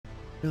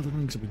Elden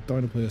Ring, I've been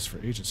dying to play this for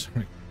ages.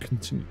 Right,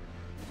 continue.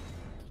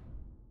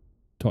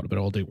 Talked about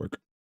all day work.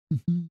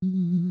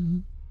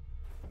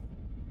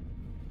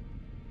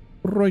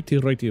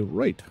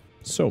 Right.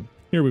 So,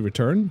 here we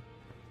return.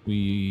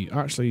 We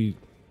actually,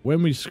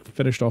 when we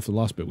finished off the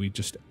last bit, we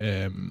just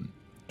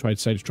tried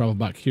to travel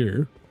back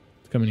here.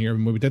 To come in here,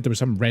 and when we did, there was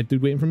some red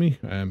dude waiting for me.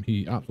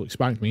 He absolutely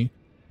spanked me,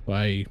 but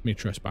I made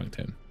sure I spanked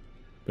him.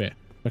 But yeah,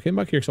 I came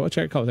back here, so I'll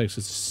check a couple of things,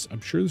 because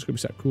I'm sure there's going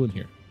to be something cool in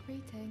here.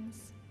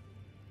 Greetings.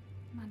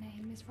 My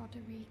name is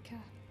Roderica.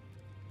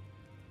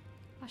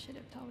 I should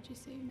have told you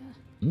sooner.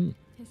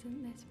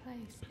 Isn't this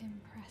place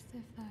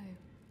impressive, though?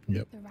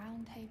 Yep. The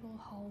round table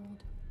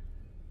hold,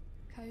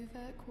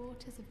 covert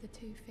quarters of the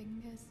Two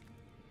Fingers,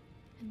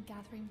 and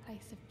gathering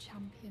place of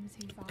champions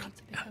who vie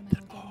to become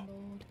Elden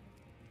Lord.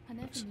 I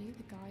never knew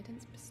the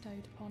guidance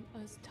bestowed upon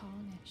us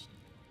Tarnished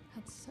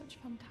had such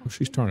fantastic. Oh,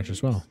 she's Tarnished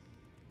as well.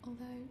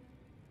 Although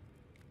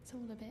it's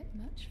all a bit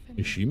much for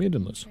me. Is she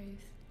maidenless?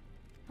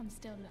 I'm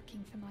still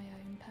looking for my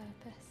own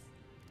purpose.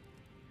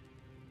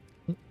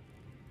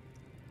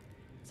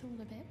 It's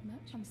all a bit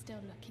much. I'm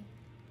still looking.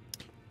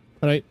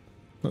 Alright,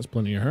 that's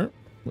plenty of her.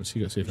 What's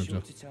he got to say for Be sure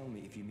himself? to tell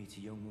me if you meet a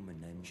young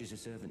woman named... She's a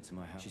servant to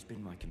my house. She's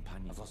been my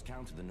companion. I've lost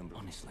count of the number,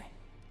 honestly.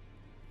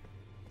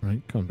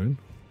 Right, calm down.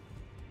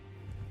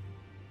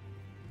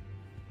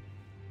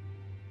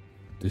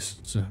 This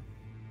is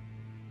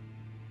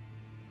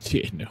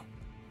yeah, no.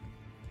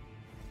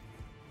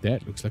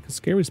 That looks like a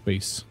scary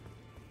space.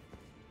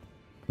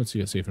 What's he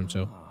got to say for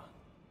himself?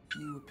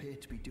 You appear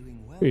to be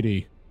doing well.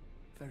 Pretty.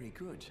 Very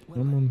good.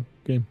 Come on,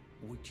 game.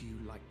 Would you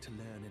like to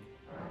learn any...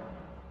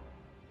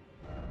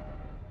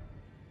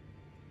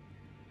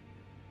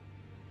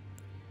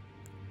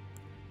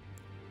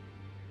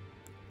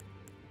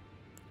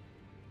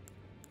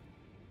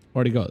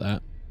 Already got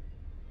that.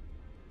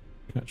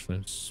 Catch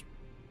flames.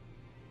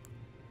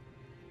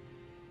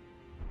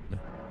 No.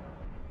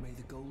 May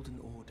the golden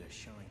order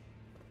shine.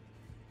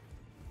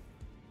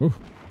 Ooh.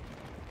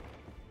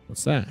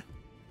 What's that?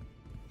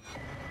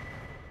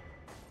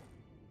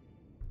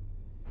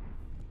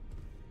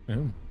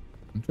 Oh,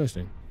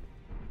 interesting.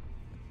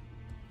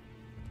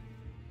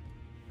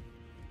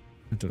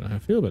 I don't know how I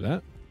feel about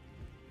that.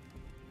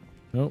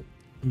 Oh,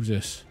 who's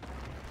this?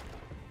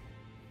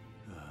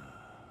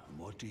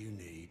 What do you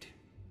need?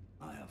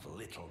 I have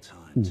little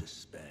time to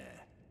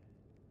spare.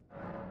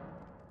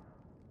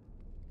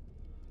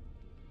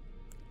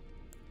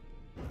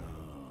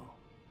 Oh,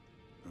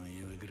 are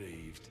you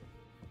aggrieved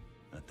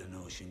at the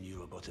notion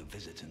you are but a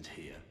visitant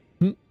here?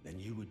 Then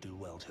you would do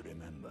well to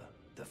remember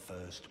the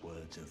first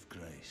words of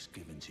grace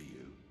given to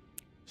you.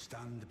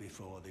 Stand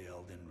before the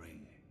Elden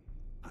Ring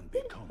and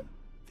become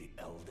the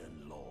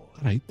Elden Lord.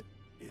 Right.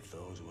 If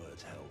those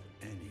words held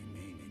any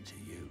meaning to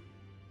you,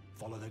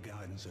 follow the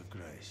guidance of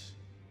grace.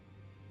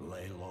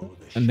 Lay low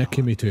the And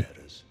Nekimi too.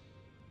 bearers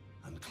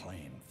and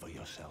claim for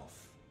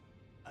yourself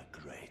a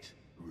great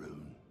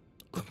rune.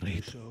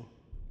 Great. Do so,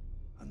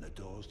 and the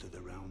doors to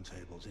the round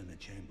table's inner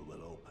chamber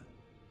will open,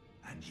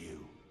 and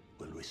you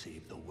will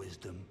receive the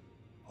wisdom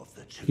of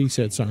the two. He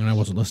said something and I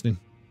wasn't listening.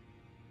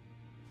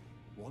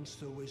 Once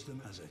the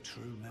wisdom as a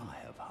true man, I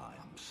have high.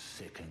 I'm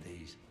sick of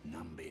these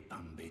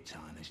namby-pamby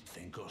tarnished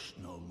think us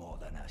no more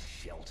than a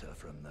shelter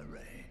from the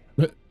rain.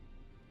 But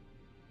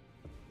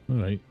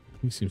alright.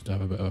 He seems to have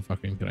a bit of a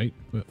fucking gripe,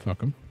 but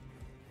fuck him.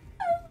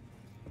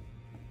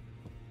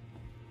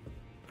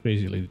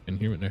 Crazy lady in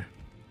here, right there.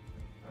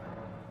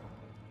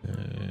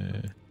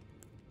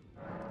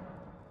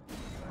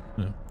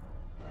 No.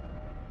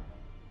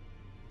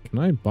 Can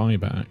I buy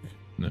back?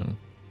 No.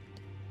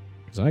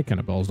 Because I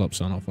kind of ballsed up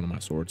selling off one of my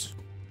swords.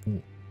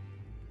 Ooh.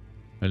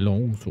 A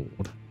long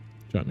sword.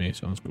 Jump me,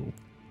 sounds cool.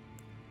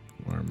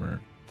 Armor.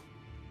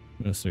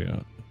 Let's see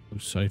that.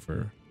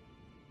 Cipher.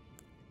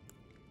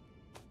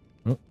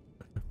 Oh.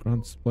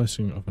 Grants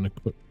blessing of an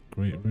equipped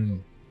great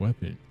rune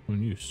weapon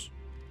on use.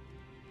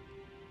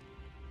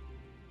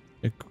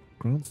 It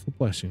grants the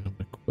blessing of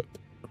an equipped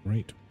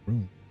great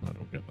rune. I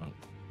don't get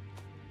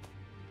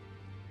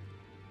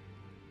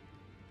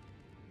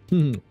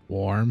that.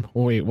 Warm.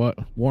 Oh wait, what?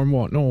 Warm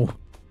what? No.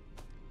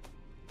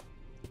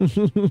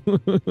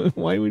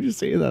 Why would you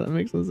say that? That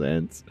makes no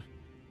sense.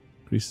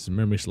 Increases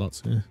memory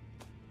slots. Yeah.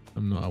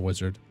 I'm not a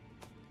wizard.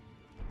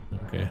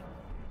 Okay.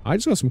 I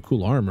just got some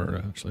cool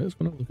armor, actually. Let's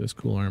go look at this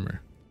cool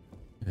armor.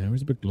 Yeah,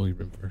 where's the big glowy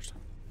room first?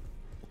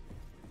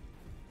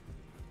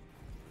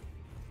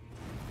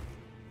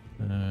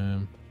 I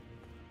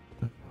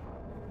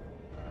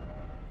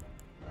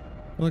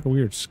like a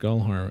weird skull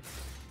heart.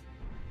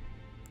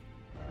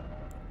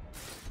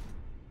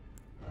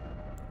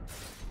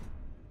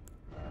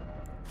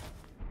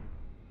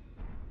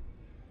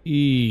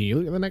 Eee,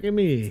 look at the neck of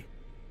me.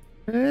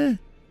 Eh?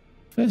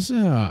 What's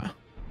that?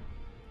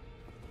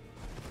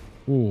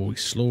 Oh, he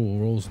slow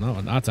rolls on that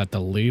one. That's a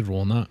delayed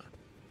roll on that.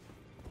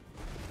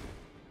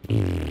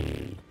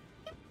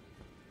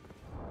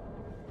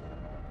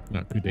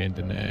 That could end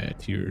in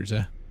tears,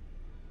 eh?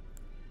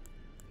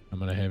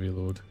 I'm on a heavy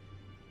load.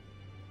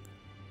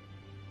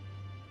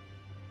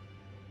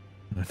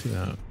 I take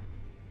that.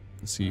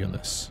 Let's see on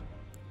this.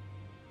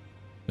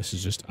 This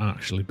is just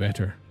actually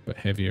better, but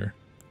heavier.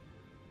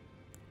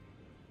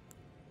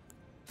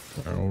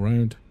 All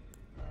round.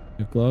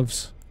 New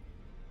gloves.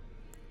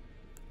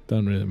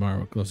 Doesn't really matter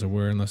what gloves I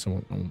wear unless I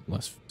want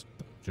less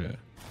damage.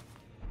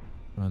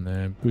 And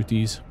then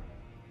booties.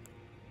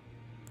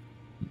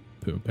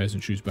 Put my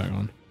peasant shoes back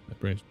on.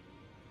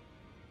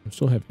 I'm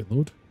still heavy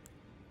load.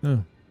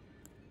 No.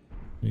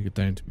 You get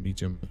down to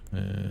medium.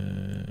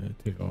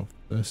 Take off.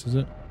 This is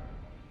it.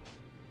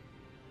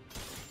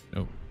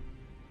 Nope.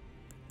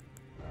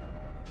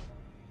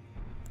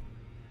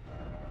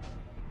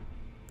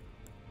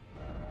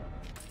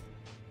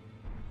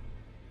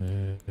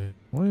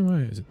 Why am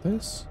I? Is it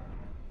this?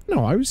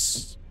 No, I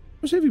was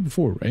heavy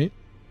before, right?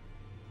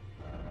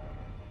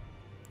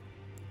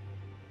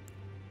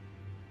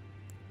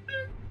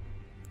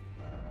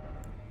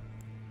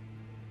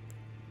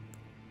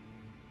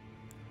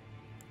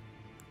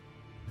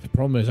 The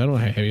problem is I don't know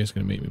how heavy it's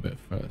going to make me, but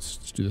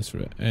first, let's do this for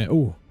it.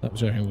 Oh, that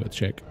was everything I'm going to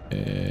check.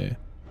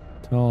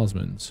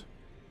 Talismans.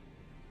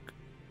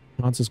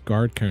 Enhances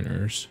guard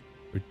counters.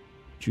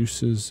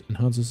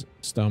 Enhances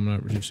stamina,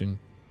 reducing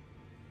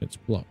its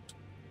blocked.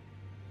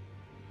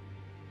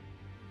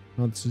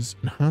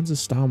 Enhances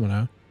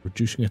stamina,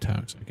 reducing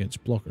attacks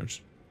against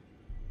blockers.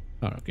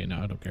 Oh, okay, no,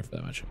 I don't care for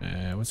that much.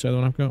 What's the other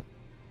one I've got?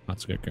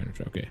 That's guard counters,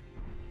 okay.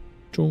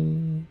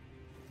 Chong.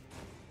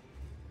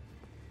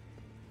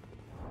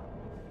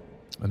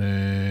 And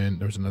then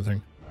there was another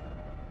thing.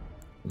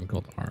 Something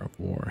called the Art of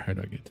War. How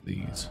do I get to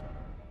these?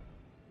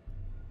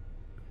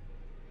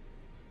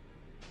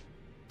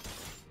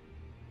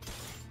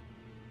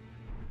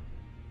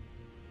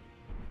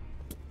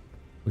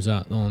 Was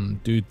that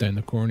on dude down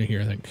the corner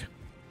here, I think.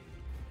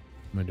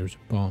 Mind there's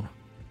a ball.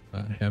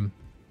 Him.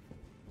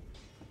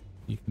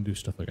 He can do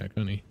stuff like that,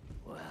 can't he?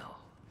 Well,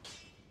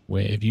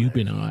 where have you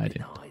been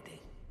hiding?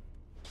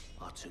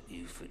 I took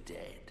you for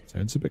dead.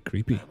 Sounds a bit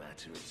creepy. No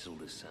matter, it's all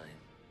the same.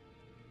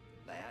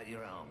 Lay out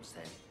your arms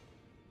then.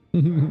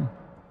 Can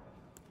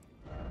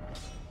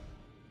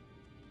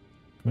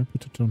I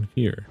put it on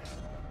here?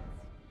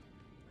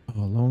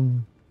 How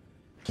long?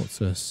 What's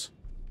this?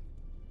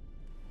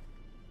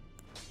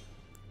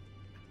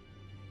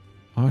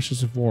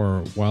 Ashes of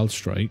War, Wild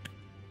Strike.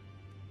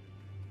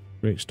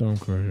 Great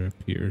Stormcrusher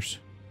appears.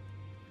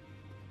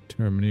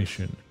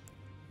 Termination.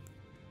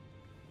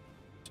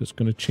 So it's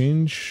going to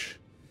change.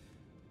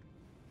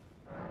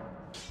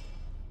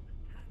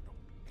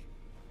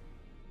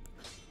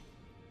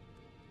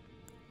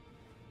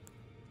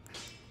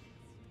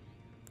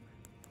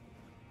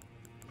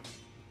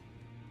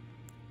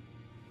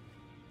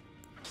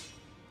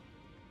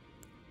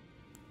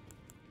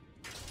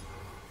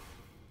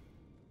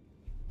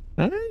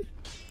 Huh?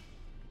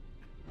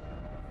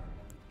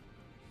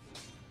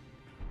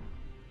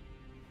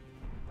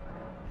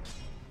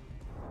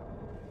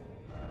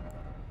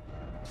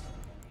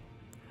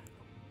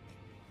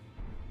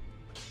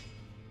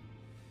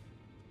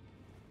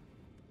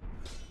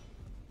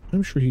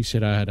 I'm sure he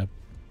said I had a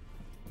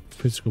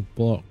physical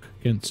block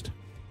against.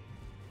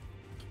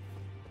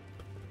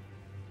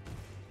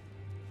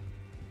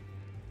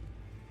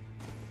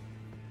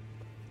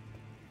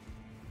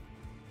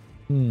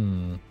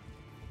 Oh,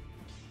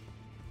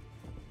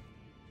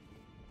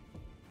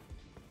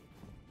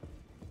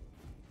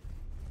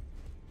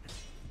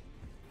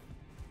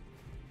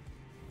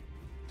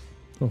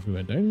 if we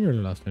went down here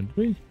the last time, did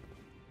we?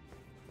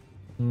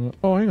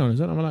 Oh, hang on, is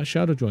that one of that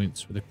shadow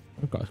joints? With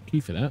I've got a key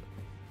for that.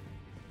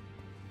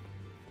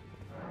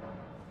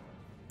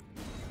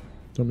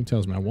 Something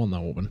tells me I want that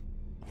open.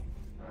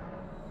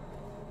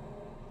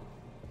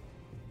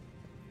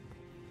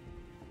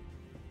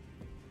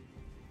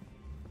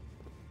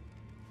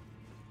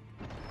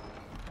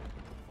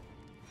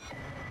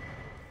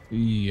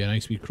 Yeah,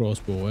 nice wee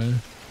crossbow, eh?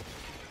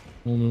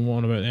 Only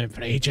one about them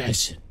for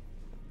ages.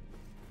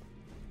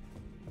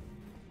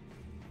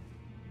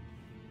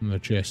 And the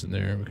chest in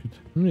there. We could. How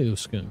many of those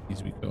skeleton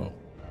keys we got?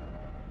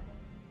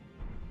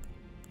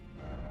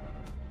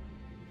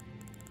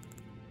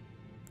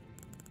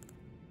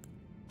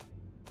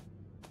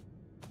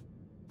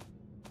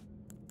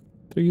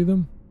 Three of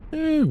them?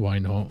 Why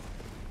not?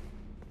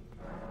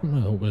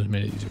 I'll open as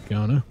many of these as I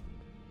can, huh?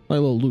 Like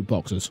little loot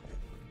boxes.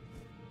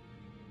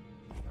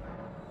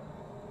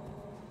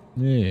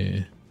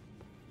 Yeah.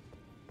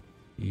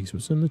 Here's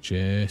what's in the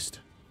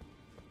chest.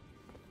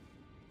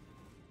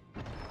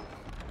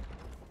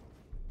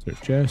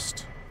 Search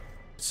chest.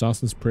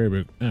 Assassin's Prayer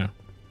Book. Ah.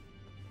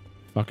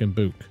 Fucking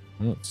book.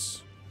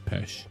 That's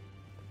pish.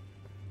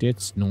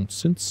 That's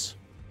nonsense.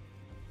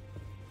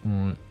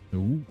 Alright.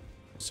 Ooh.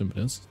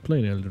 Somebody else is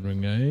playing Elden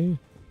Ring, eh?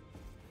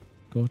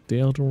 Got the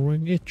Elden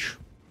Ring itch.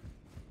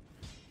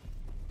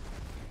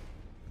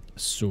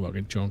 So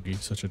fucking chunky.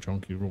 Such a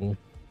chunky roll.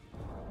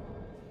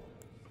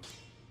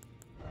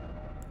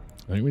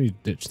 I think we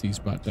need to ditch these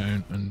back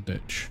down and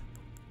ditch.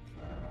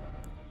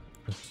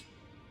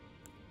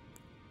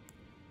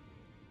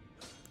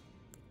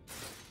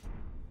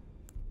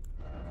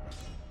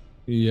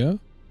 Yeah.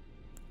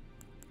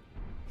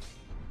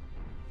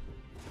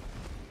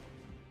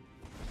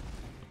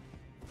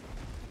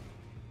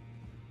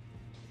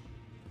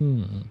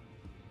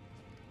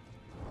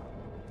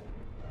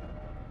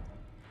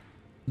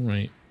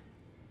 Right.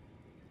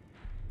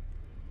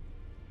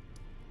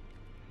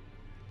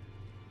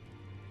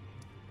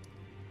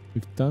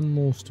 We've done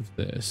most of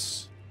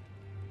this.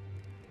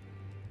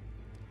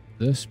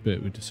 This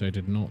bit we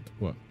decided not to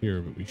go up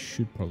here, but we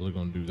should probably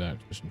go and do that.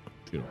 There's some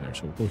computer there,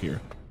 so we'll go here.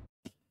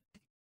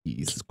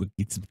 Yes, let's go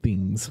get some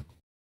things.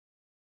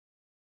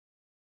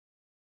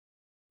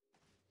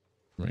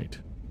 Right.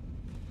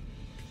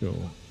 So,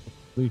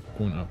 hopefully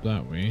going up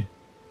that way.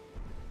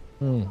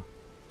 Oh.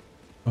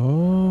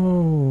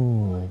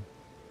 Oh.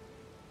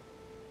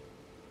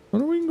 I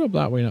wonder if we can go up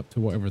that way and up to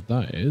whatever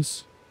that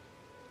is.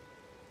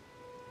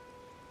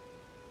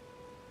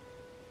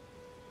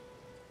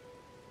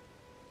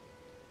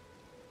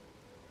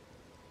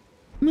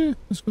 Nah,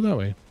 let's go that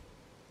way.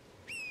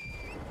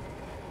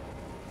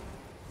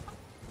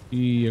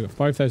 I got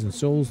 5,000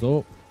 souls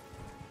though.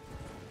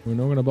 We're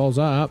not going to balls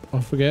that up.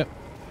 I'll forget.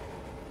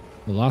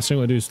 The last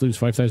thing I do is lose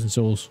 5,000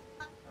 souls.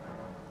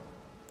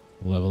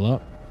 Level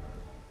up.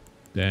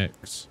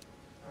 Dex.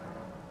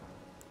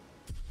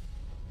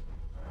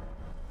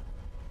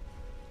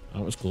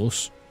 That was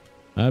close.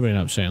 I've been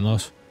upsetting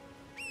loss.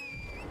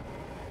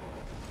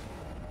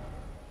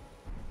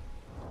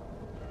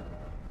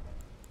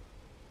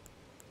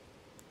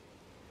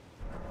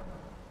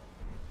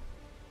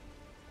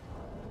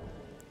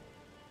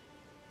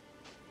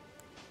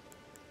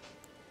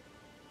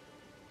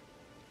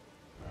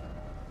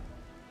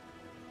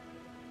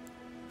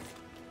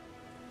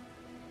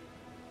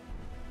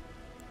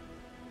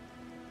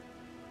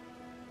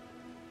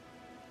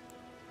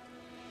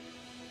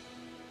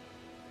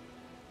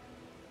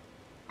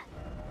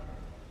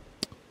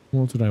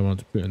 What did I want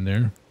to put in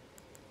there?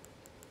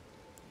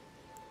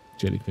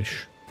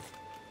 Jellyfish.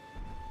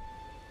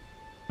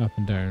 Up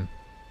and down.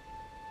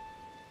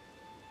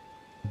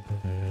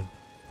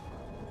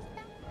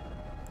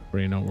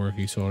 Brain not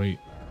working, sorry.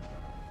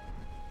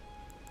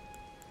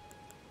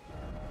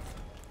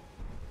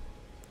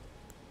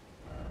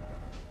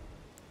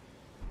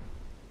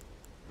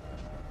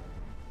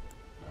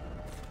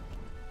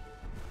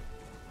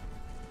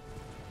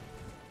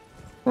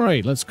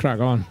 Alright, let's crack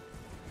on.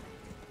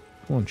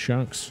 Come on,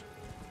 chunks.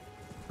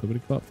 Could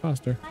be a lot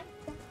faster.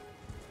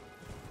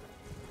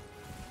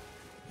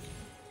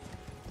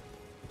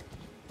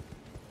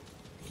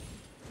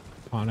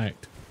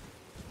 Panicked.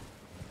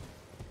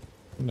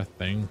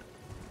 Nothing.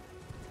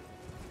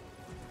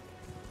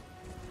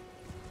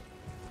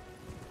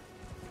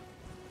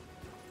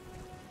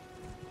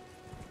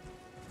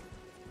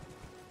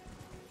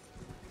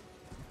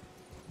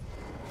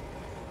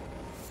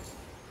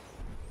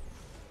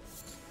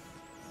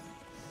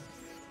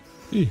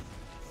 Eeh.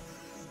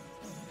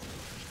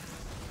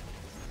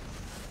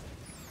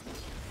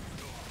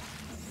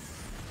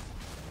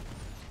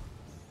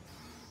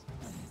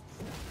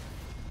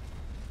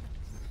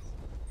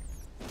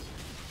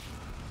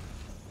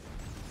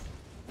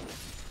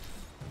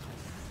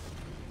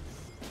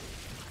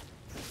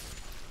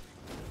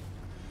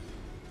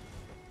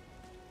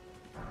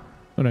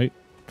 Alright,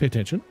 pay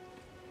attention.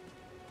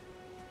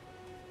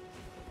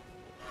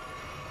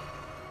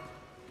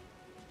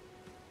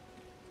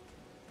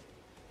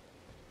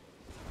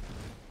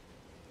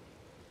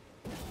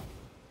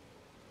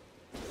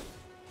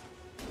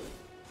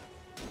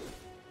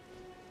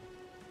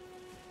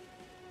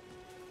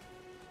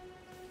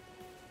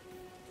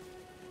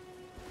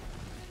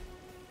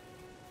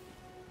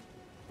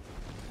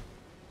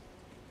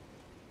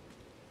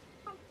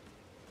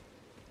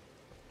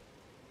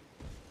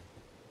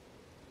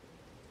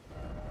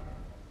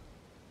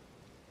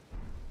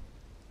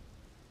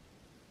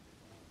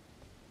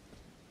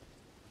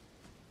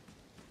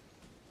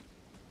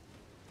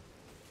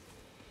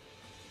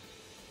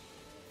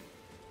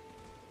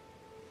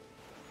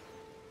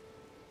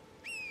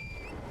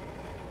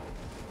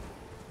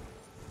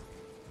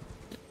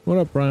 What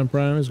up, Brian?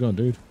 Brian, how's it going,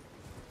 dude?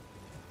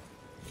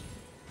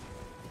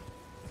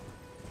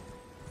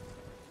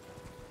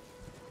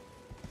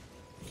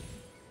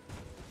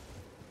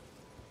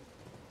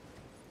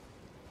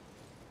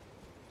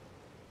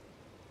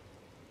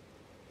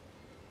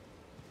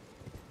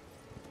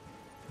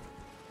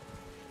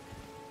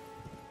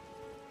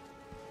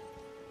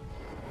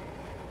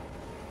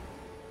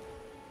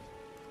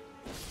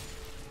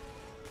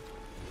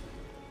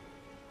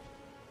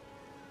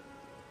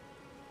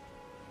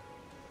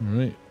 All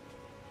right.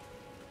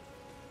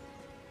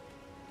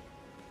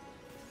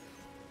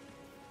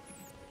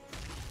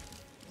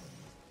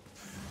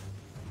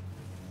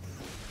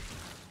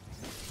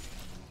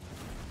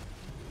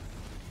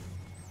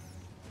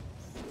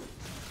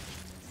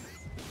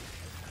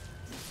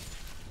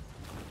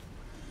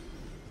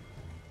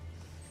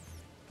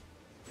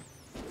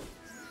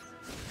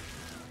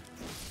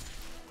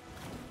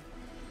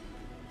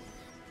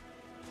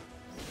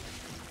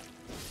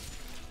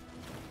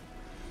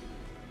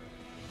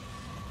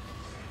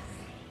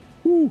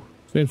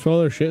 Spin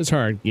fuller, shit is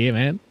hard. Yeah,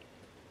 man.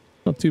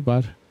 Not too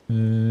bad.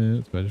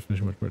 It's better to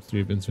finish much part 3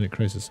 of Infinite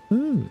Crisis.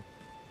 Yeah,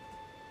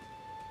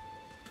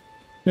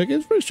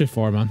 it's pretty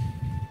straightforward, man.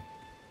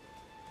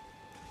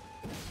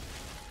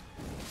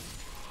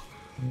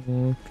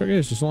 Trick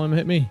is just let him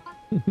hit me.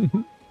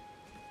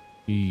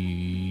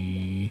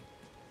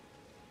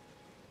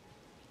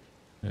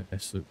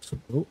 This looks.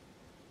 Oh.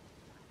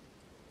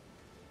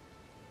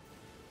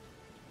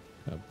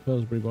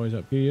 Pillsbury boys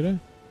up here, you know?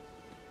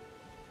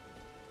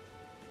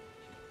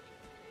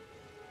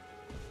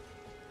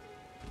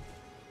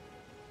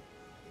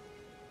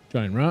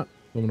 Giant rat.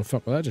 Don't want to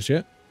fuck with that just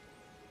yet.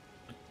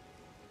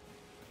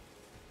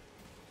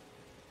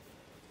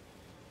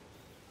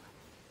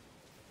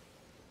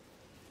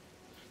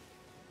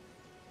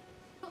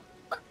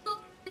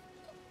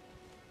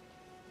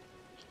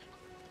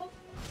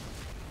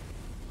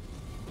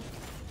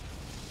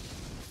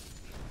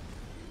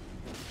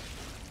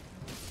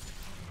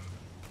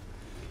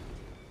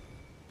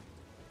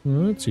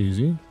 Well, that's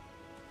easy.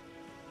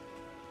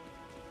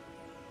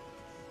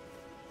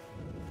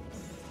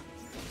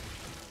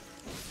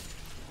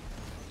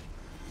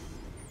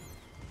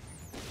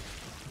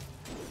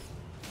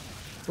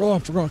 Oh, I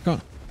forgot, I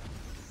can't.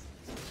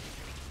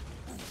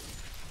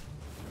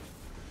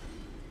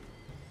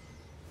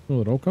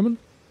 Oh, they're all coming?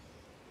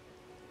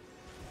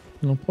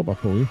 I'll pop up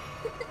for you.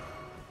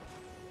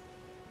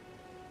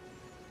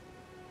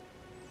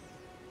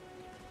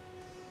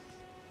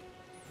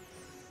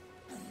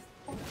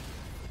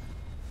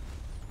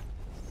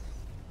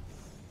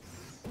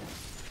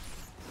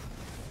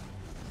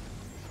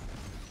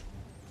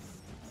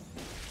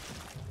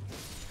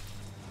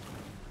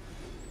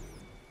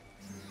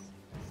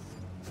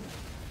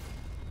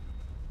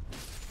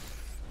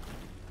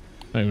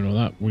 I don't even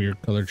know what that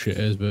weird colored shit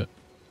is, but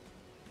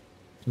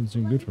doesn't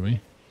seem good for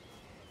me.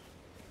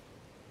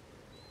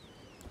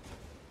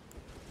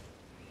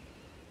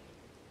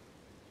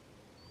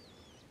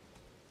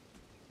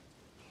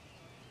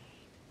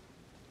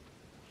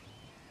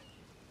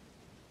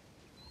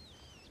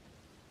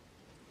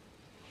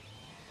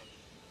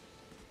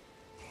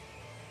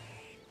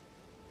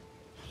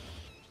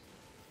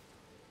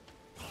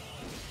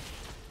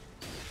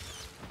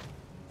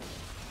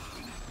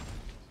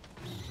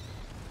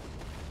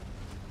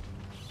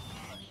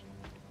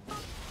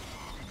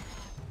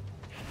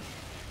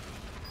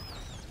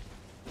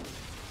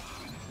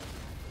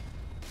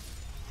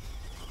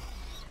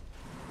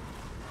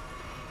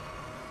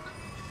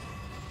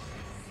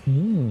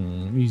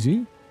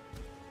 Easy.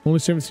 Only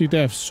 73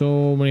 deaths,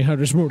 so many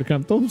hundreds more to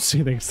come. Don't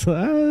say things to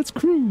that. That's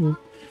cruel.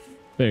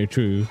 Very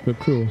true, but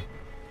cruel.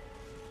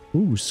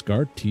 Ooh,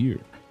 scarred tear.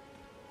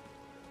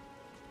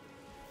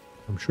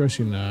 I'm sure I've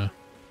seen right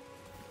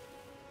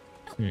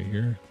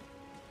here.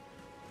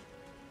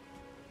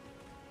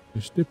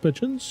 There's the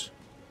pigeons.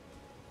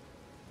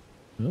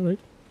 Alright.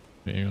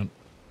 Hang on.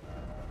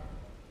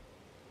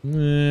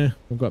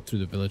 We'll go up through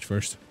the village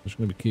first. There's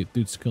gonna be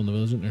dudes to kill in the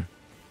village, isn't there?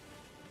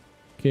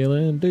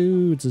 Killing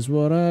dudes is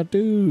what I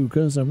do,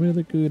 cause I'm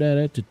really good at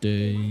it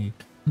today.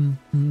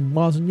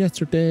 Wasn't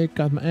yesterday,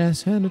 got my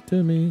ass handed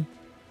to me.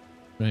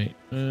 Right,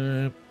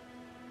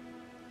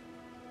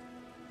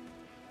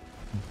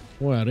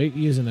 what,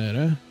 80, isn't it,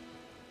 huh?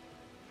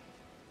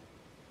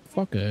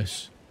 Fuck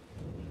this.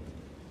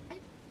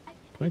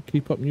 Can I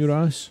keep up your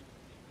ass?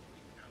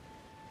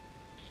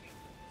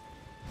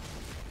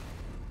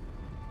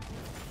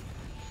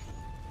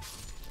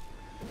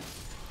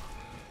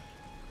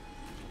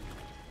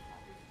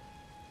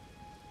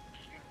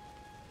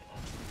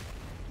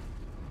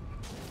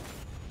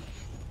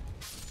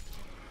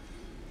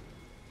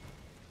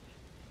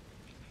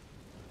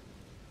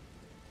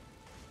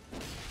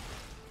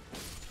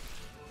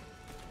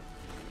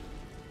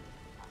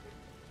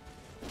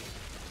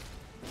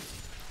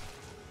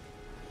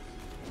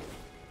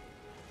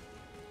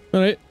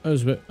 Alright, that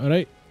was a bit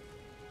alright.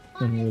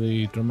 Nothing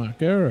really dramatic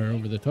there or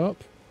over the top.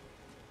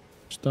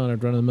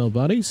 Standard run of the mill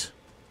bodies.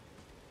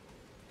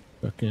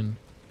 Fucking.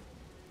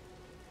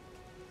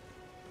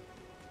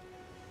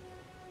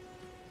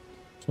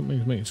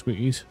 Something's making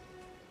squeakies.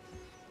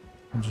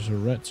 I'm just a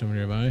rat somewhere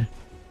nearby.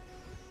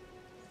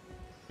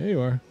 There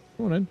you are.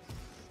 Come on in.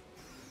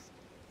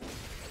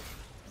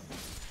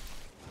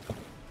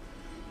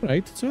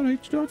 Alright, it's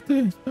alright. You don't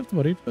have to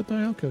worry about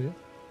that. I'll kill you.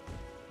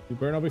 You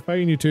burn, I'll be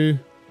fine, you two.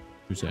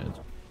 Who says?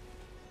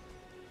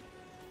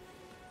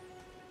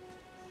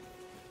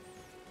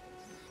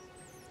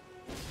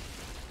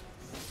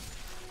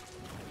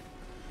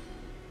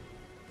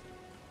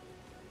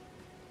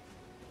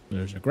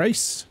 There's a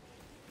Grace.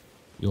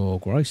 You'll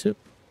Grace it.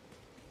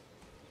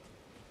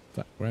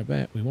 That grab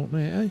that. We want that,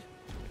 eh?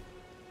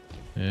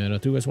 And I'll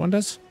do as one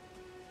does.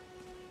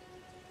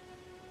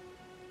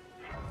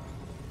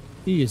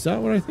 Is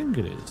that what I think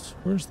it is?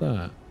 Where's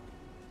that?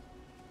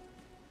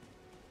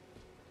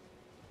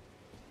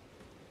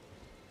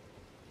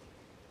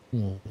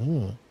 Oh,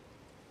 oh.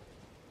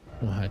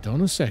 Well, hold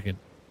on a second.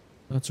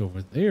 That's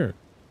over there.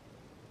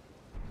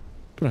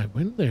 But I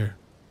went there.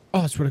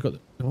 Oh, that's where I got the...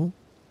 No.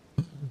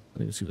 I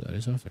need to see what that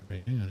is off there.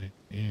 Right, hang on.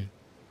 Yeah.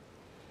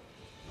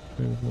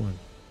 Where are we going?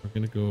 We're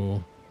going to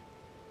go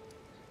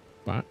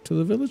back to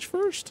the village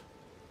first.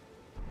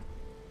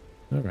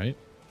 Alright.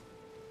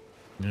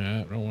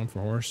 Yeah, wrong one for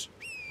horse.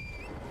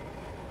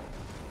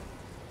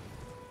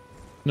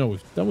 No,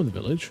 we've done with the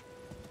village.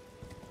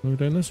 Go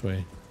down this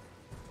way.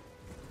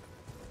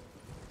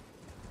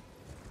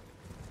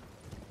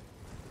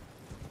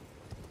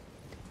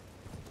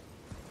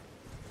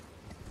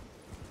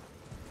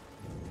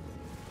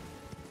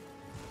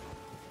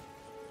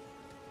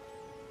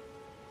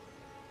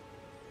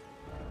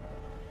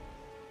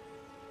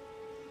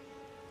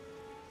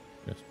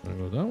 Guess I'm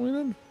gonna go that way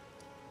then.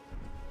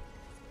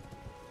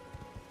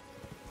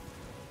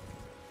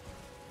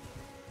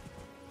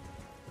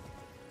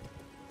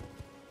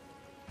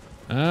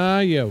 Ah,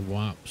 you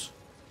waps.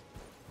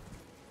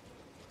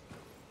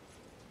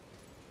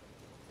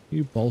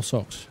 You ball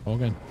socks,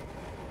 Hogan.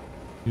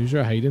 Use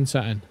your hiding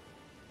setting.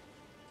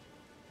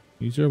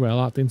 Use your well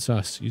acting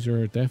sus. Use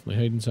your definitely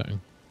hiding setting.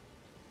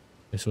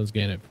 This one's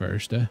getting it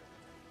first, eh?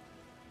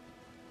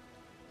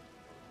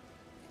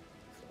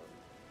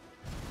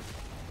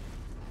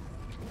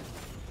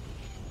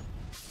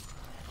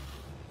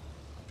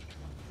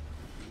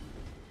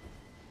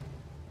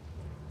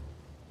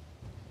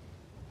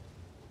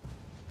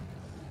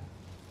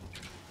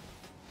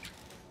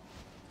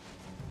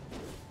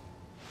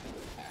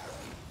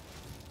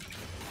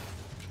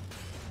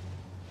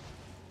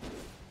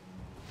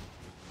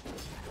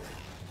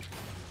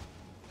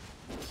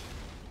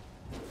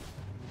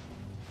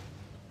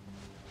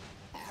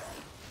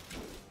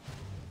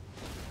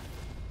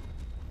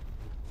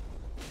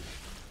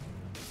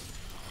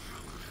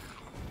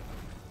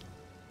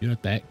 You're a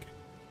dick.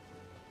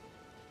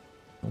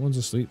 That one's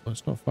asleep.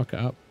 Let's not fuck it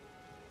up.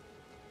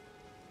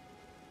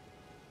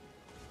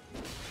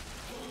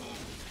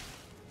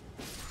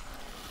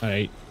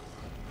 Alright.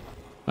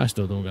 I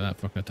still don't get that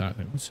fucking attack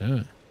thing. What's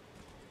that?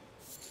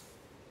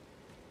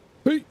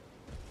 Hey!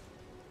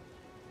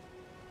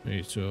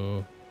 Okay,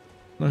 so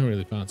nothing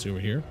really fancy over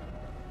here.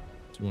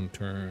 So you want to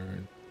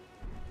turn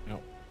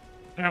out.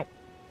 Ow!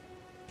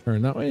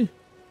 Turn that way.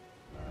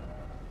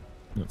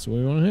 That's the way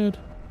we want to head.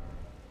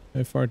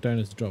 How far down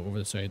is the drop over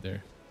the side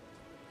there?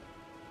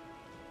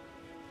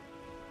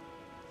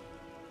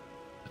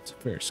 That's a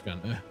fair scan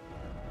there.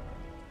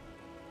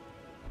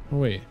 Oh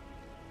wait.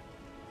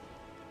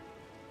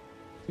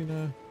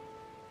 Oh,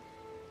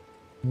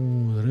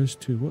 there is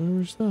two.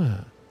 Where's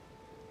that?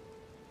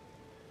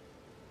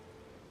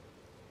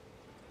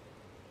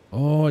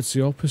 Oh, it's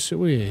the opposite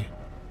way.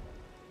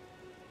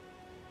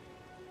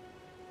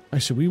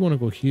 Actually, we want to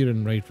go here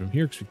and ride from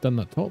here because we've done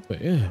that top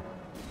bit, yeah.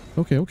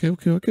 Okay, okay,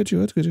 okay, I get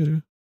you, let's do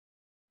it,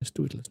 let's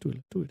do it, let's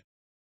do it.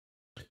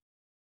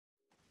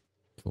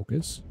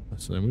 Focus.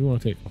 So then we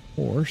want to take a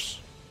horse.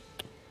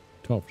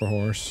 Top for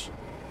horse.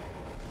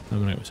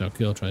 I'm right with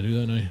okay, I'll try to do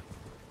that now.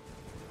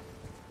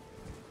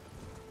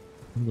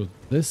 We'll go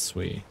this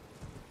way.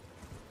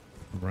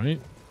 Right?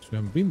 So we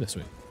haven't been this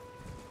way.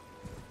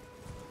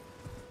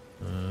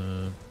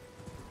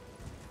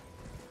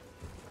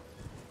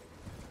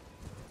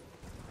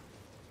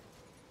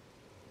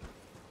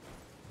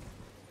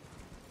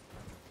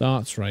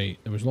 That's right.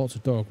 There was lots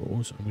of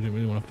doggos, and we didn't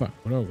really want to fuck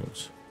with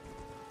doggos.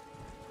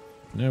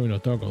 Now we know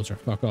doggos are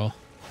fuck all.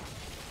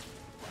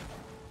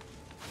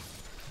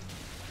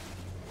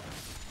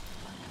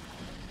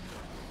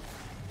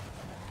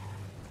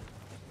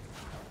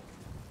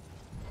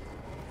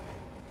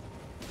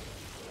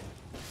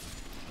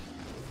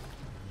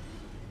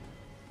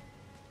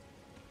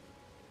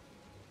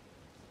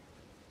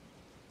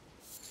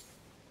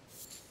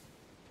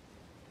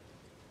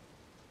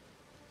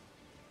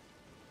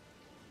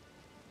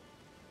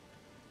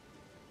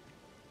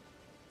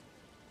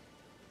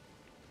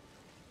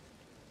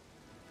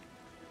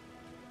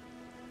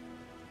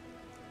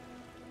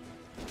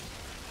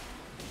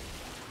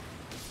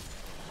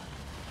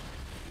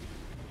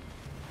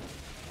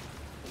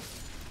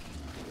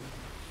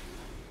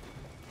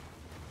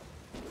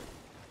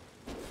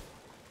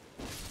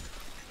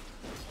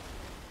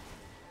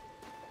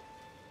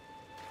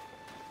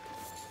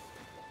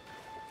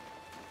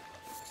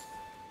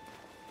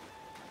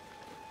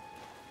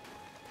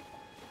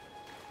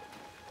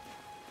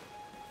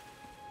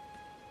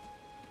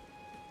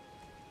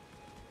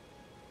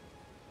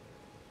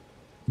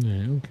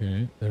 Yeah,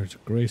 okay. There's a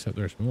grace up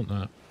there, so we want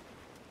that.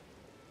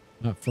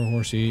 That for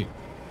horsey.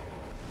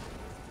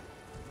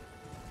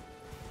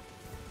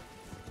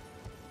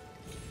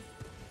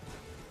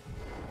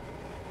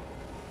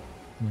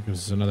 That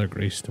gives us another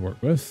grace to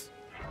work with.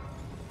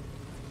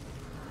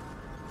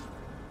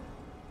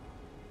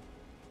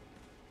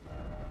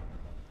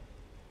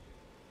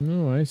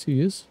 Oh, I see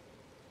is.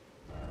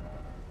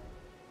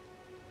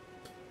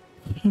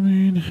 I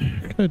mean,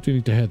 kind of do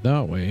need to head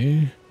that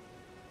way.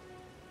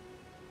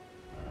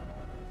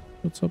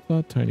 What's up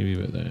that tiny wee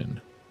bit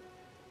then?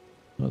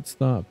 That's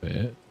that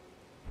bit.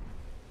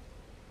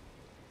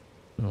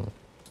 Oh,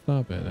 it's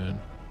that bit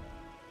then.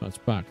 That's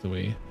back the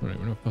way. Alright,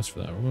 we're not fussed for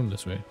that. We're going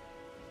this way.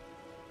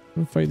 I'm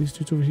gonna fight these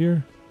dudes over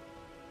here.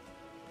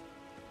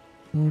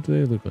 What do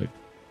they look like?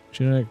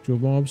 Genetic Joe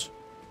Bobs?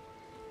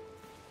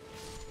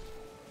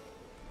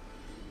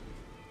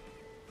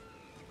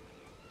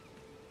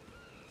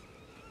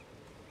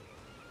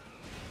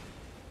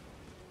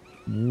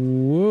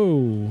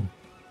 Whoa.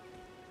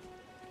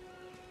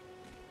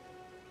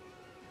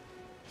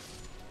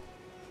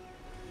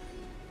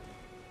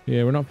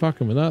 Yeah, we're not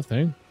fucking with that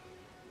thing.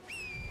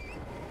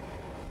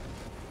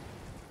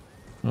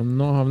 I'm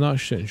not having that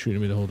shit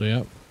shooting me the whole day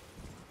up.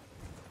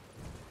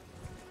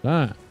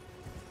 That.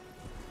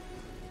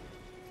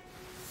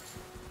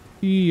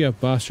 Yeah,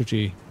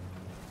 bastardy.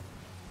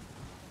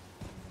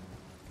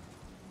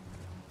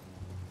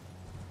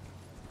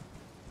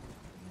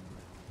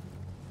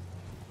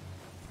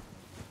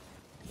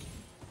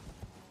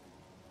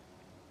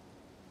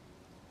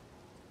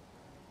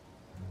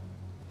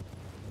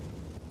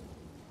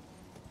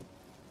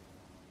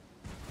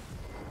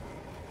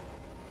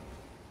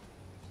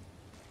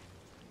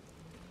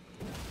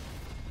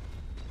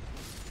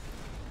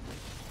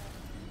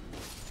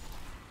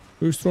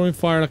 Who's throwing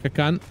fire like a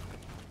cunt?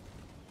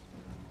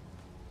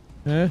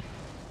 Eh?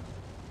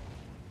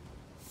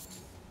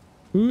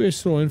 Who is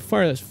throwing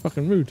fire? That's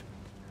fucking rude.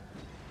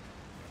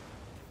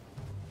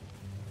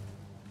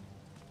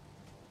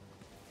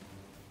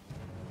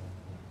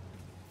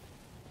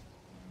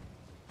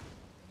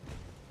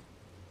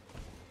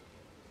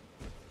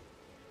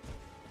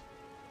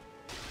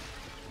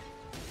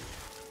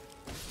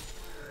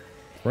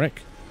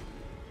 Frick.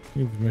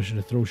 You have permission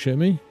to throw shit at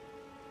me?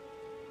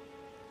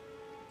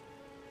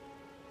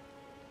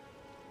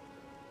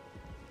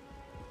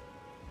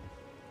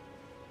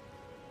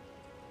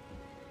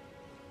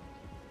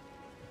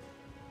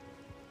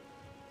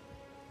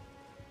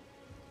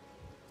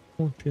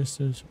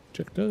 Fortresses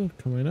objective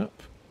coming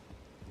up.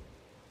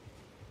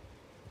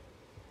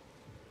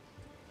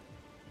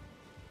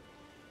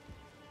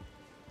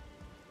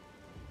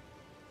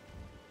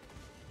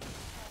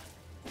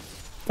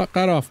 Fuck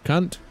that off,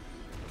 cunt.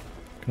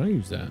 Can I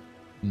use that?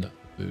 No.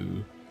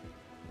 Boo.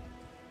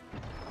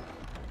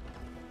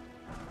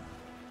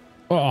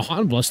 Oh,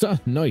 hand blister.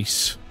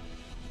 Nice.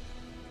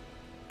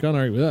 Can't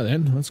argue with that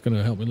then. That's going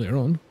to help me later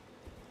on.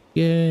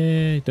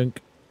 Yay,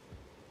 dunk.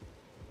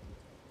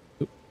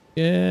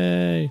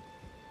 Yay!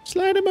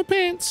 Slide in my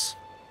pants!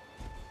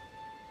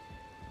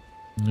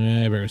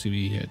 Yeah, I better see what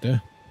you hit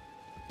there.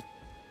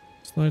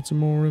 Slide some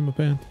more in my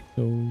pants.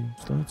 Oh,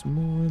 slide some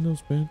more in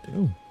those pants.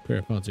 Oh, pair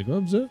of fancy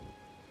gloves there.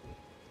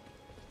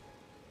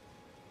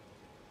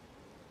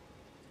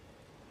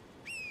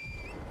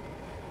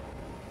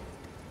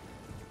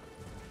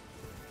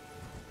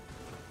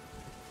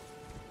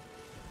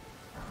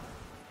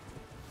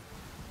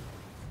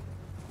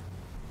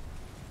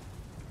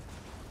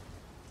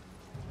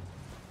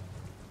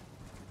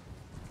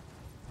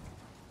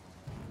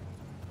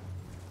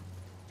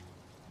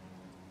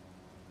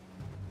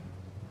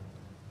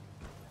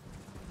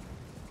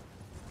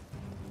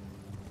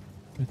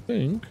 I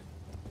think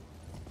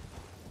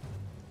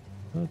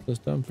that's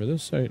done for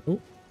this side. Oh,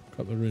 a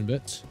couple of rune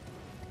bits.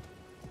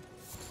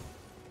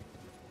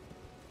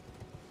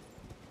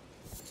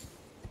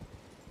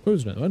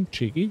 Who's that one?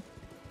 Cheeky.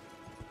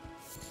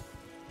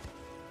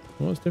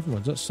 Oh, that's different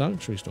ones. That's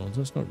sanctuary stones.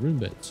 That's not rune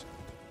bits.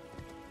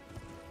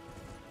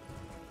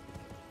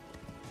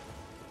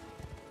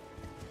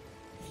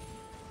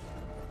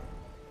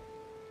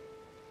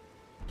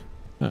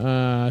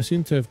 I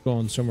seem to have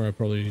gone somewhere I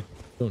probably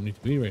don't need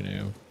to be right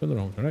now. In the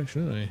wrong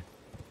direction, aren't I?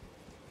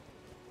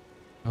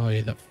 Oh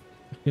yeah, that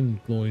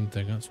fucking glowing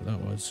thing, that's what that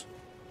was.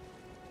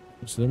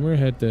 So then we're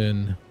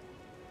heading...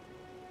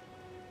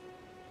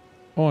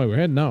 Oh, we're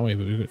heading that way,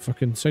 but we got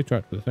fucking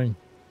sidetracked with the thing.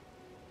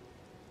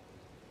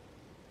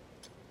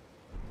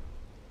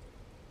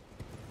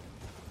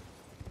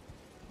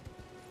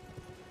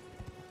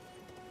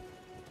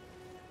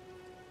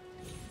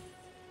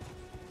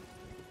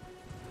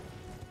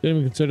 Didn't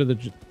even consider the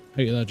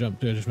height of that jump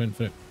too, I just went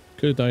for it.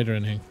 Could have died or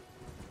anything.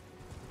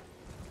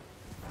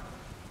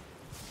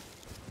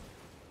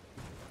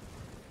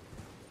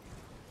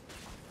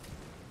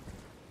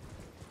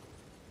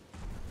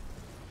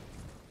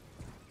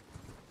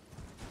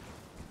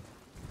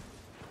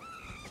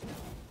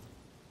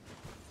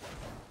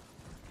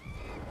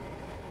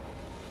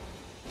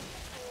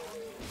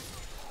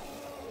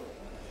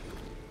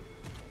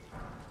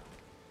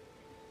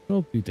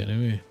 I'll beat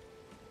anyway.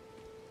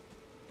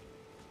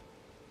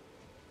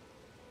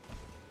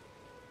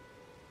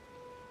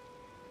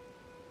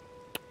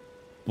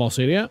 Boss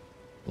area.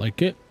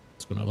 Like it.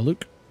 Let's go and have a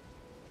look.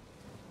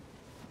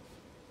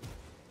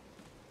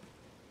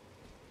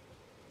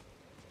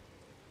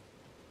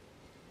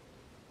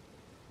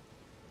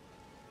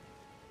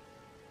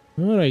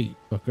 Alright,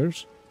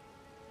 fuckers.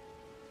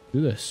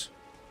 Do this.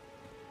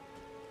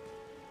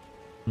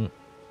 Oh,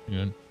 hang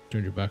on.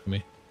 Turned your back on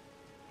me.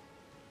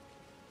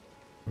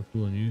 We're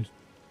fooling you.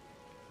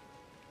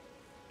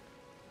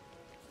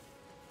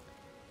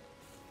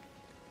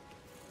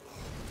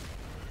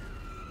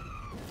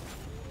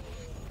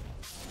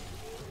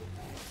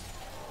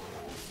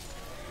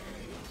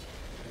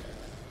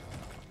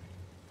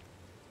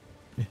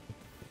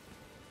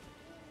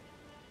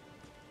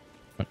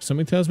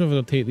 Something tells me if I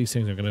don't take these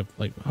things, I'm gonna,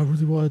 like, I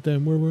really wanted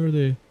them, where were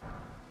they?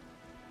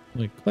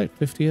 Like, collect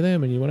 50 of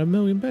them and you want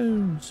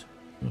 £1,000,000.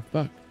 Oh,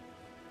 fuck.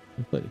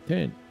 I collected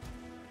 10.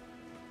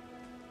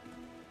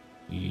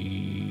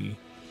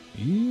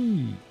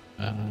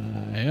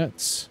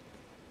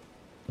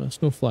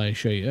 That's no fly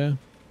shite, eh?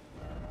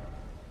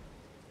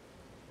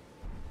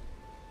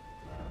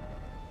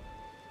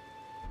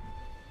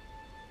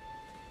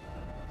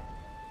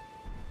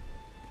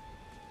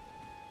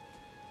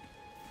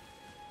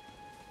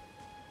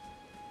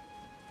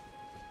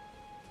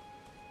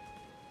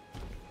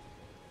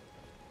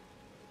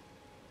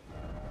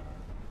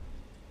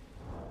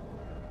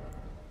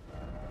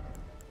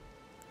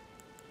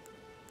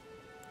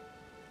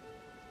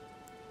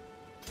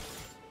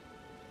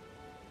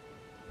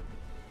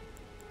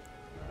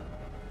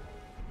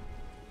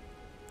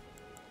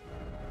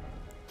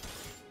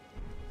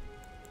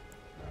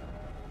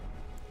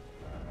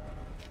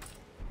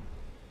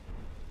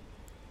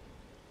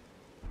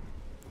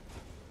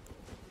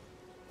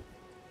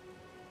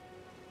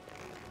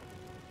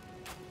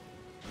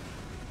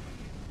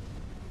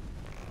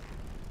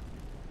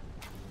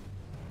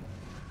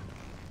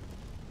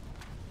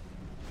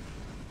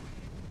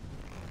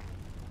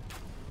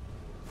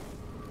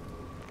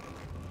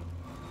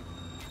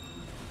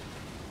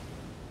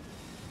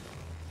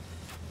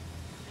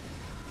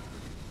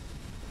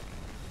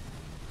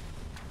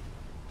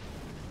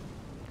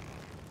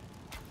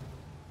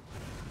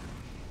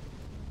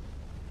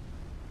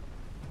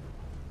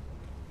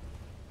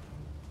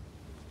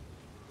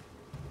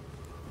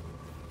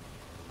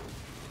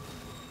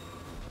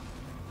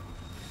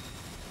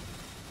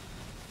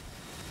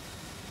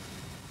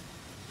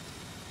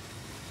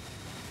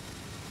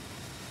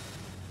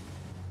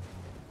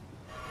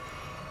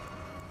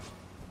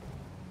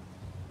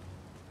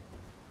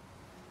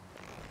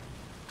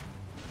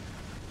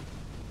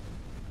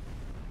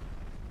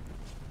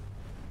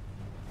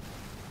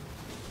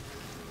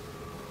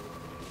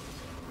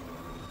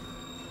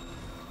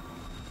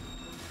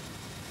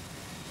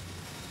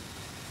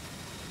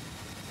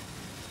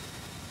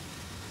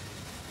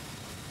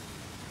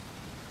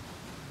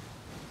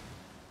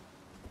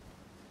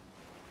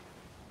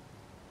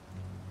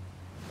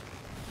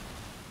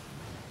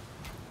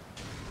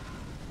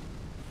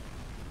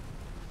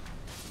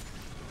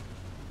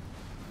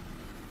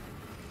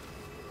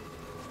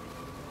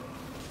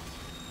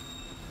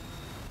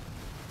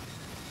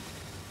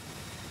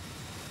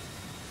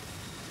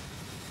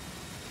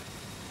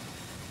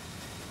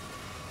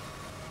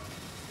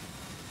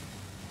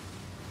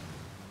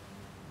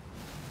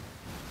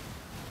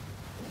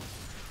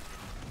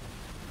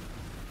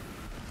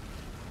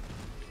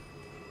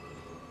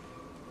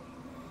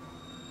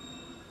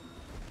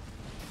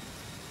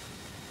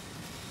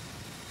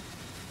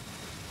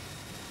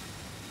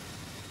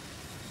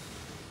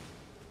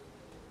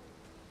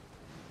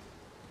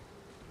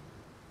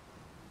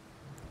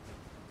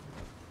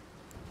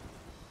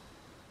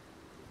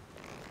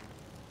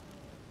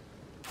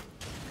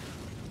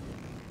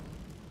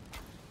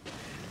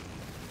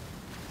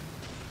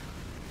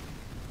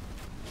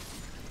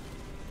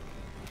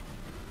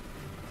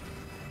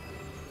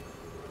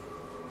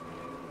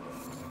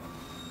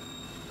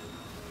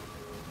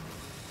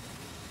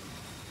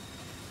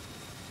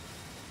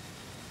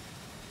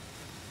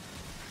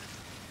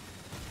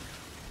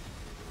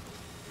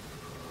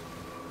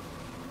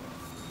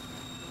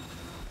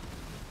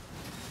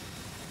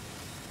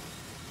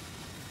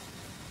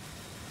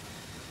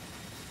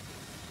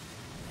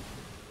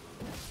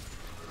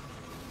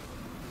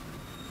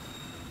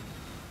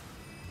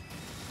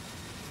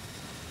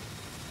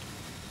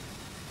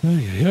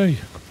 Ay, ay, ay.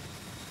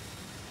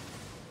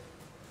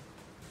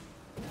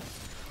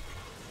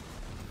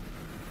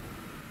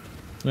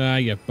 Ah,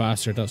 you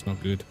bastard, that's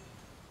not good.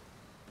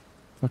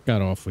 Fuck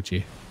that off with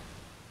you.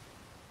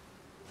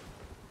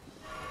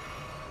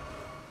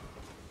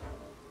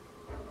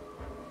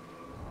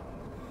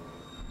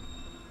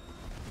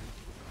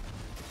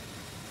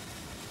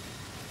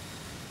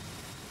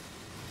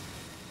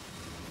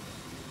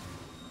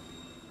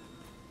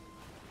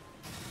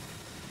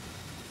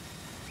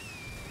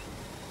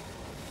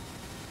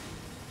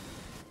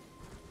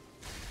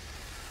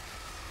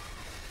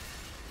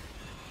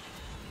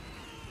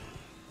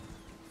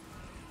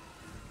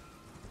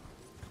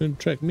 Couldn't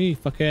trick me,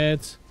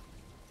 fuckheads.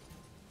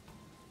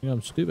 Yeah,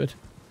 I'm stupid.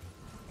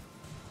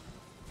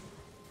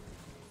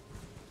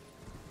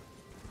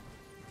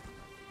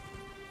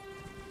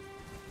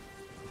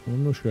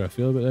 I'm not sure how I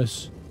feel about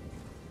this.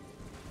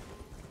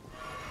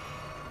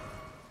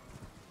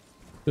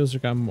 Feels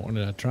like I'm on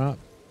a trap.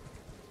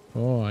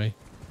 Oh, aye.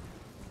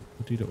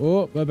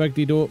 Oh, a big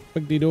dido,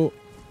 big dido.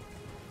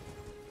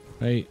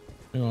 Right,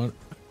 hang on.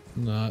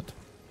 That.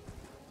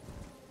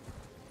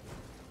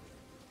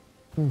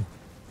 Oh.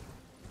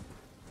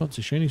 Lots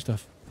of shiny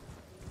stuff.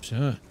 What's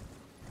that?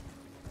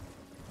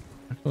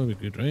 That'll be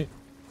good, right?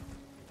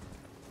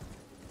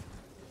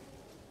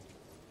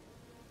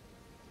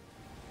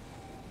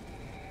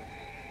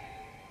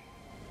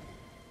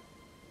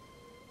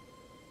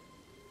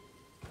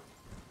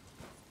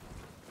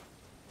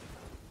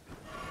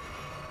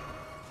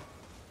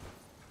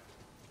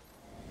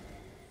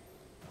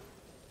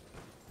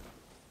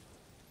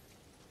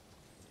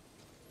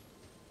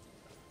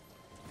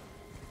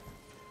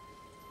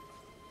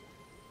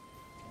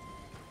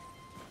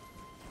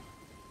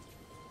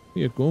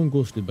 Where you going,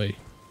 ghosty boy?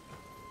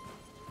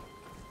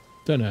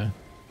 Dunno.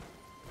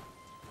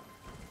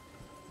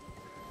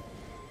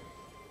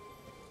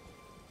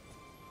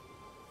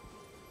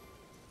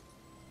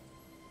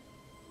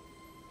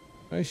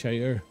 Hi,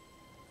 Shire.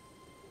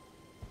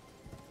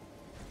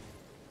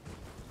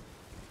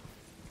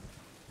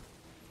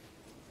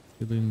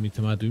 You're leading me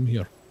to my doom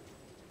here.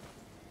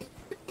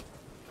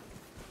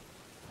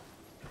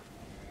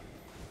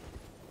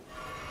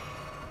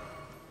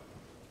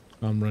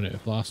 I'm running out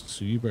of flasks,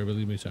 so you better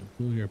leave me something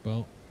cool here,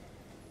 pal.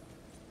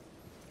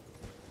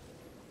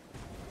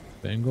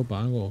 Bango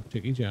bango,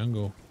 chicky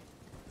jango.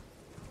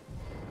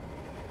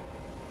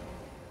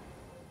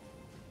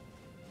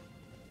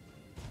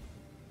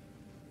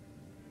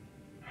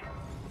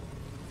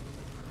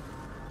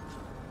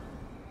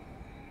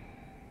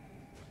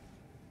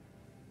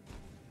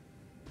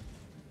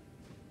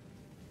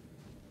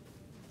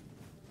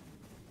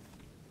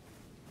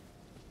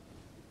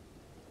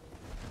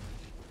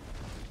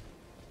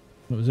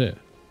 What was it?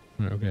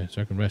 Right, okay,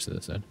 so I can rest at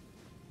this then.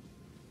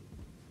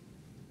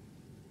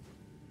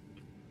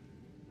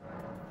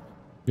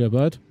 Yeah,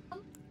 bud.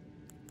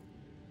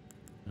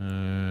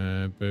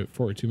 About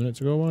 42 minutes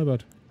ago, my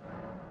bad.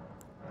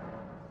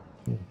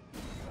 Oh.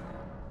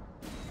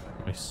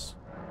 Nice.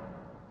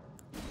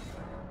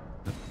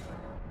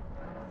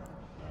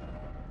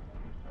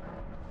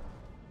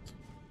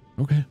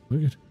 Okay, we're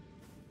good.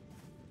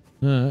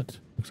 That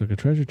looks like a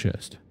treasure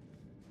chest.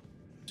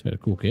 It's had a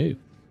cool cave.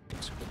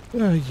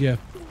 Yeah.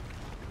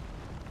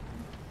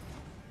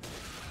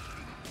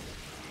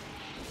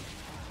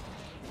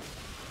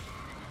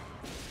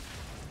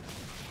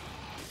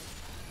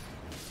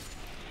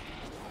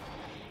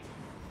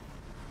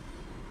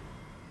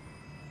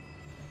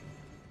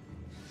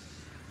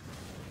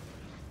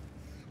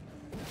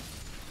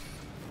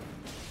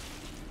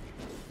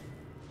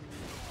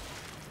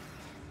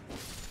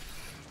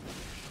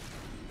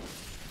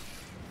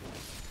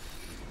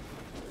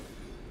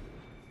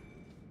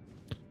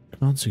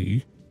 Can't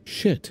see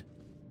shit.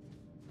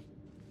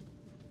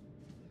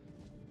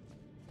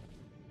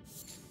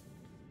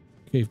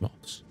 Cave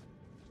moths.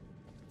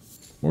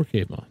 More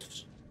cave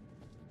moths.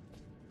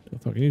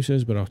 Don't fucking use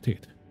this, but I'll take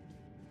it.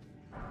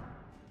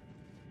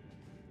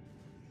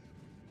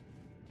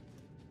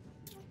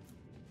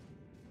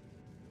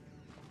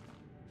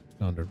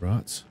 Standard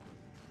rats.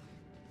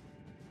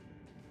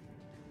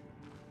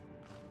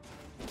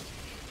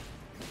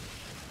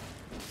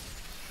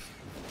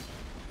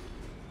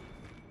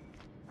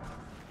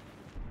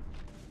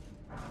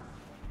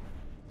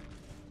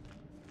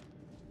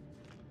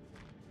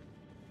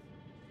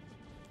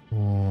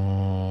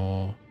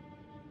 Oh.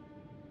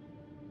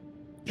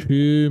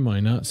 To my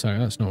nutsack.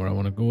 That's not where I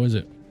want to go, is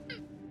it?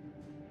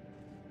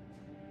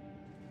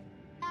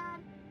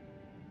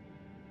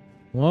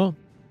 What?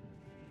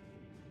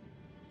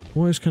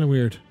 Well, it's kind of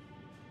weird.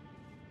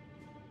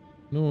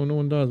 No, no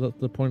one does. That's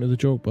the point of the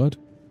joke, bud.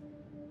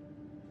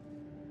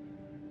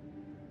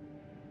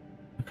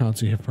 I can't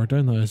see how far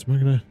down that is. Am I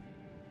gonna...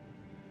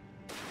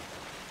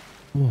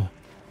 Oh.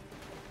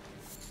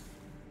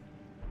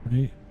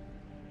 Right.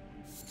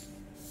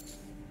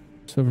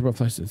 Silver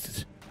butterflies.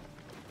 This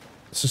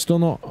is still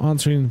not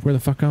answering where the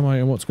fuck am I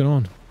and what's going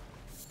on.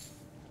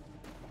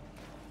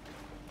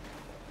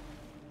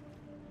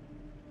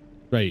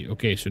 Right,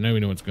 okay, so now we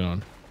know what's going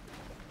on.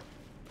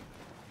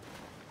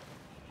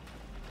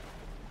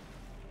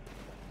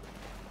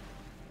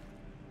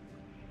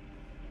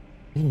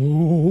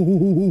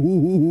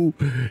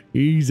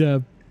 He's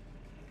a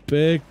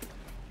big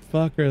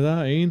fucker,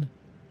 that ain't.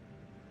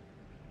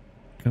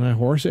 Can I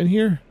horse in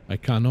here? I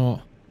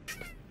cannot.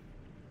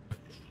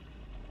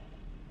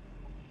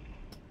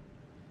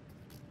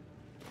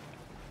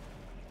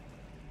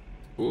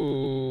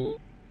 Ooh.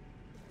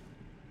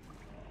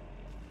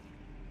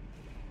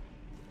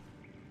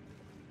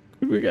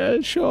 Could we get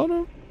a shot on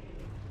him?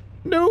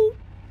 No.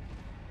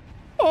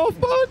 Oh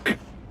fuck!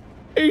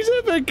 He's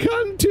a big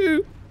cunt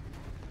too.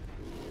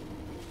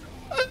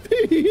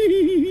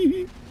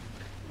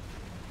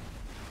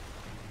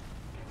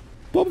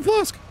 Pop a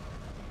flask.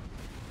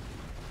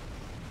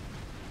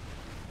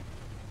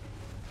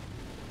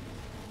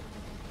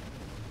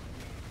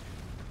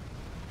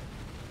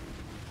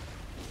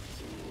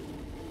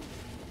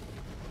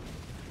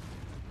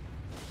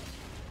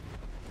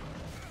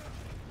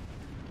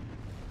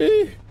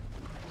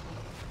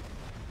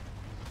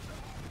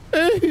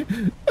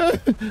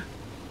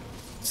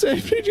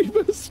 Save me,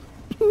 Jeebus.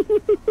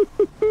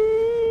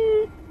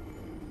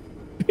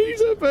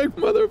 He's a big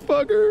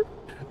motherfucker.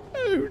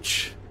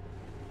 Ouch.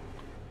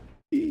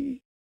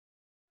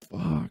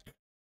 Fuck.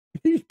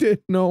 He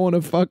did not want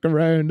to fuck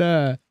around,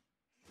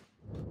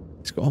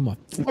 He's got all my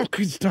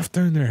fucking stuff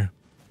down there.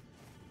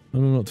 I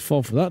don't know not to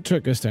fall for that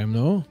trick this time,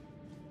 though.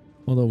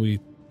 Although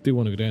we do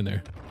want to go down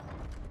there.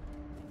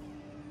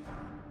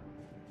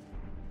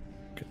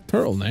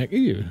 Turtleneck,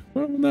 you.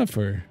 What am I that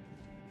for?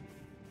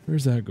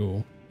 Where's that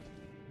go?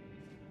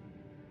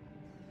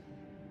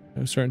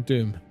 I was starting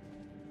doom.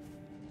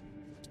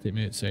 Take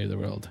me outside the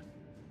world.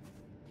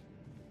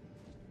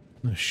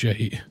 Oh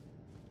shit.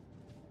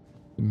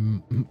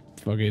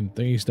 Fucking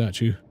thingy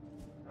statue.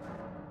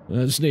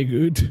 That's no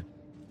good.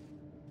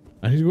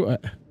 I need to go.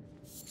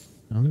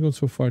 I'm only going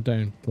so far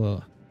down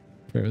till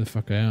wherever the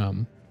fuck I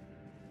am.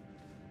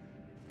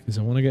 Because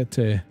I want to get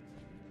to.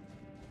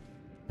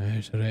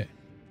 That's alright.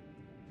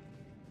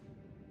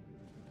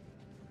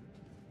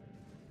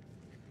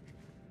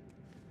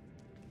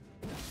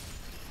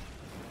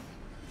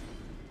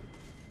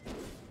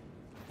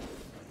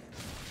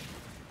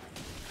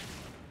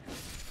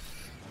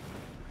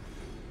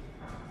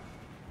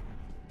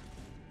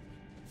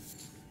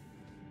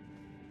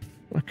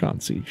 I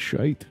can't see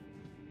shite.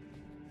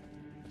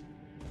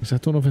 Because I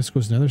don't know if this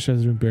goes to the other side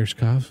of the room, Bear's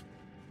Calf.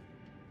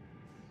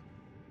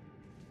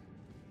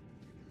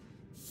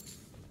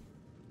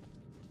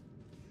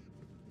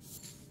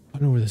 I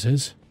know where this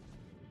is.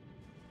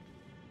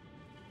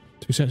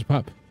 2 cents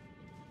pipe.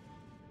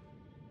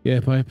 Yeah,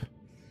 pipe.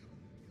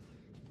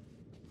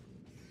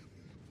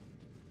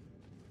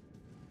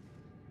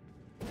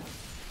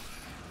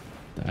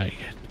 Dang it.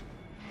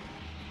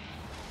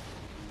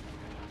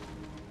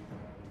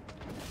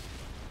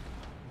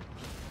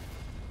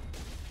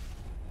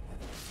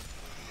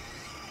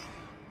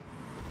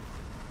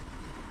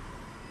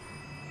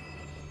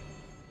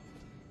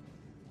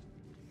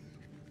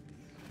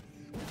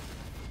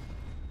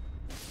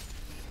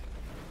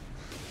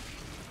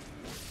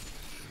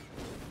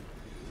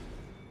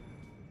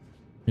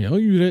 Yeah, oh,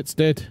 you it's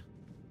dead.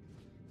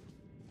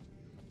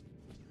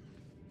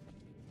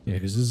 Yeah,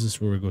 because this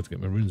is where we're going to get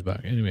my runes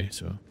back anyway,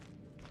 so.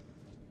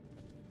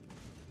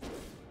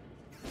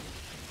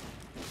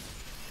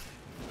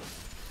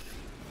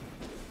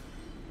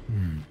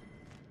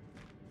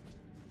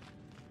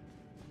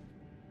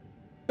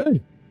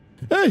 Hey!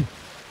 Hey!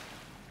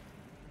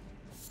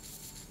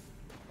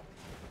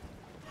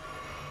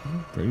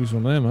 Pretty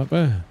one of them up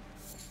there.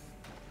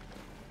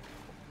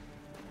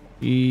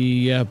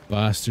 Yeah,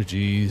 bastard,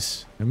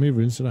 jeez. How many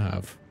runes did I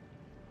have?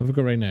 What have I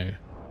got right now?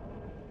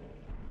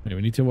 Right,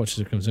 we need to watch as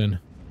it comes in.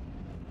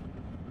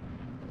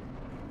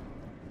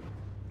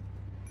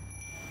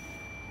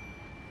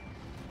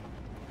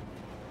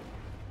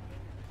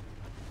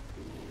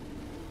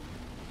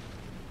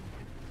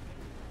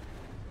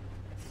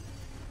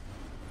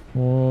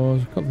 Oh,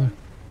 there's a couple there.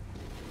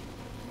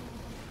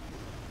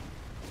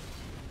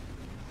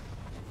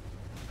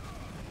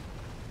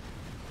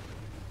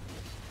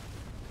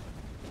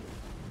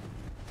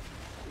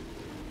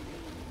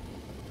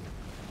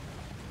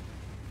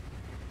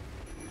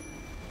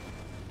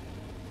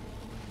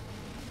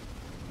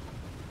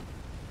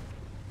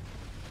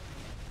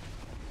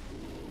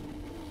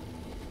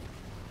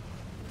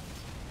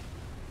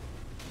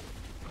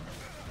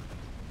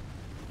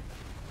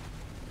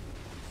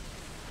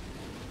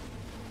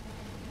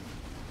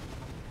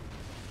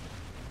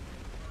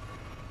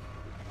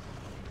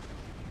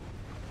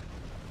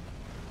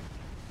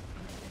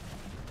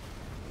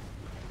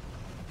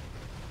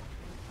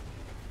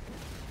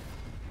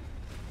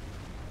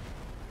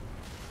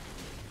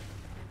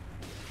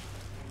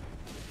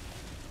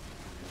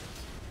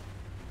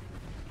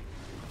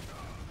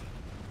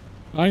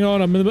 Hang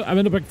on, I'm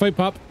in a big fight,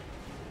 Pop.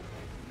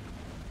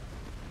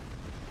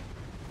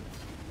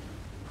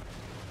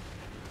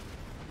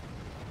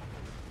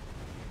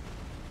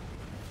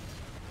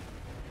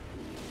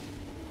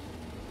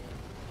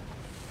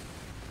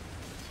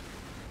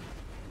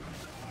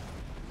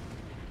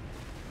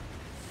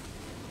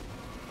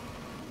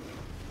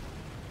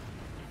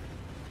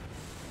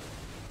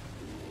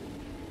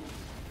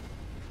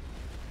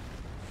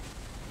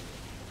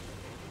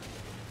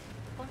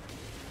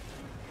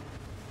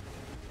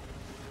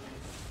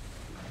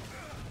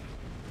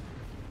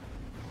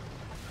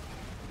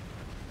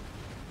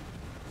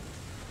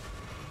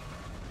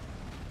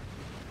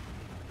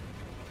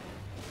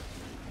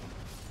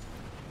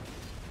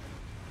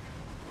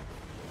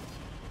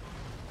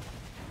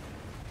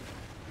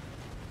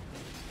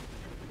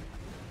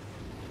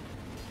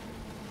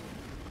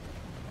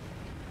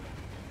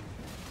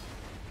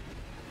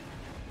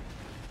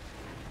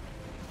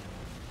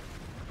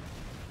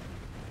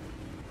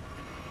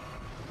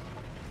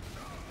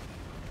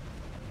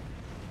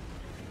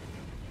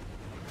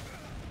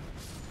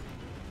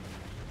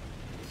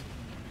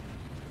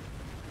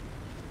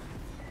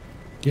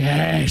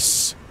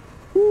 Yes!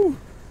 Woo!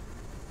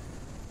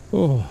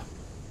 Oh.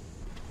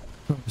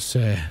 That was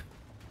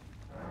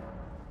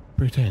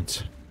pretty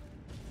tense.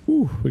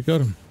 Woo, we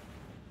got him.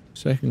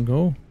 Second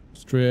go.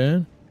 Straight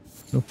in.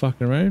 No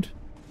fucking around.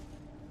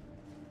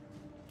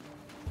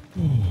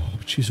 Oh,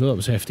 jeez, well, that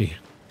was hefty.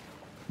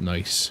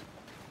 Nice.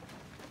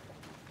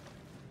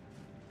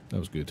 That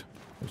was good.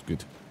 That was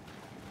good.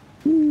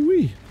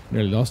 Woo-wee.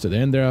 Nearly lost it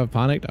then there. I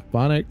panicked.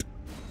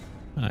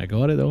 I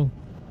got it though.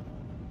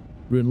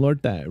 Rune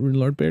Lord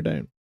Bear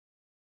down.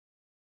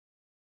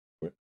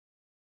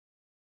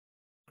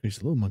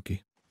 Crazy little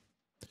monkey.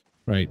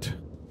 Right.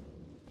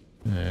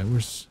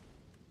 Where's...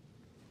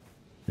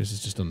 This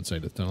is just on the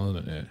side of the tunnel,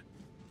 isn't it?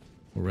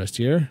 We'll rest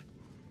here.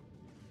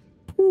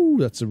 Woo,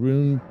 that's a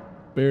Rune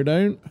Bear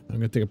down. I'm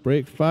going to take a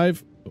break.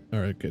 5.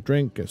 Alright, get a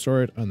drink, get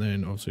sorted, and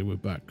then obviously we're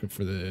back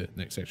for the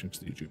next section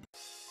to YouTube.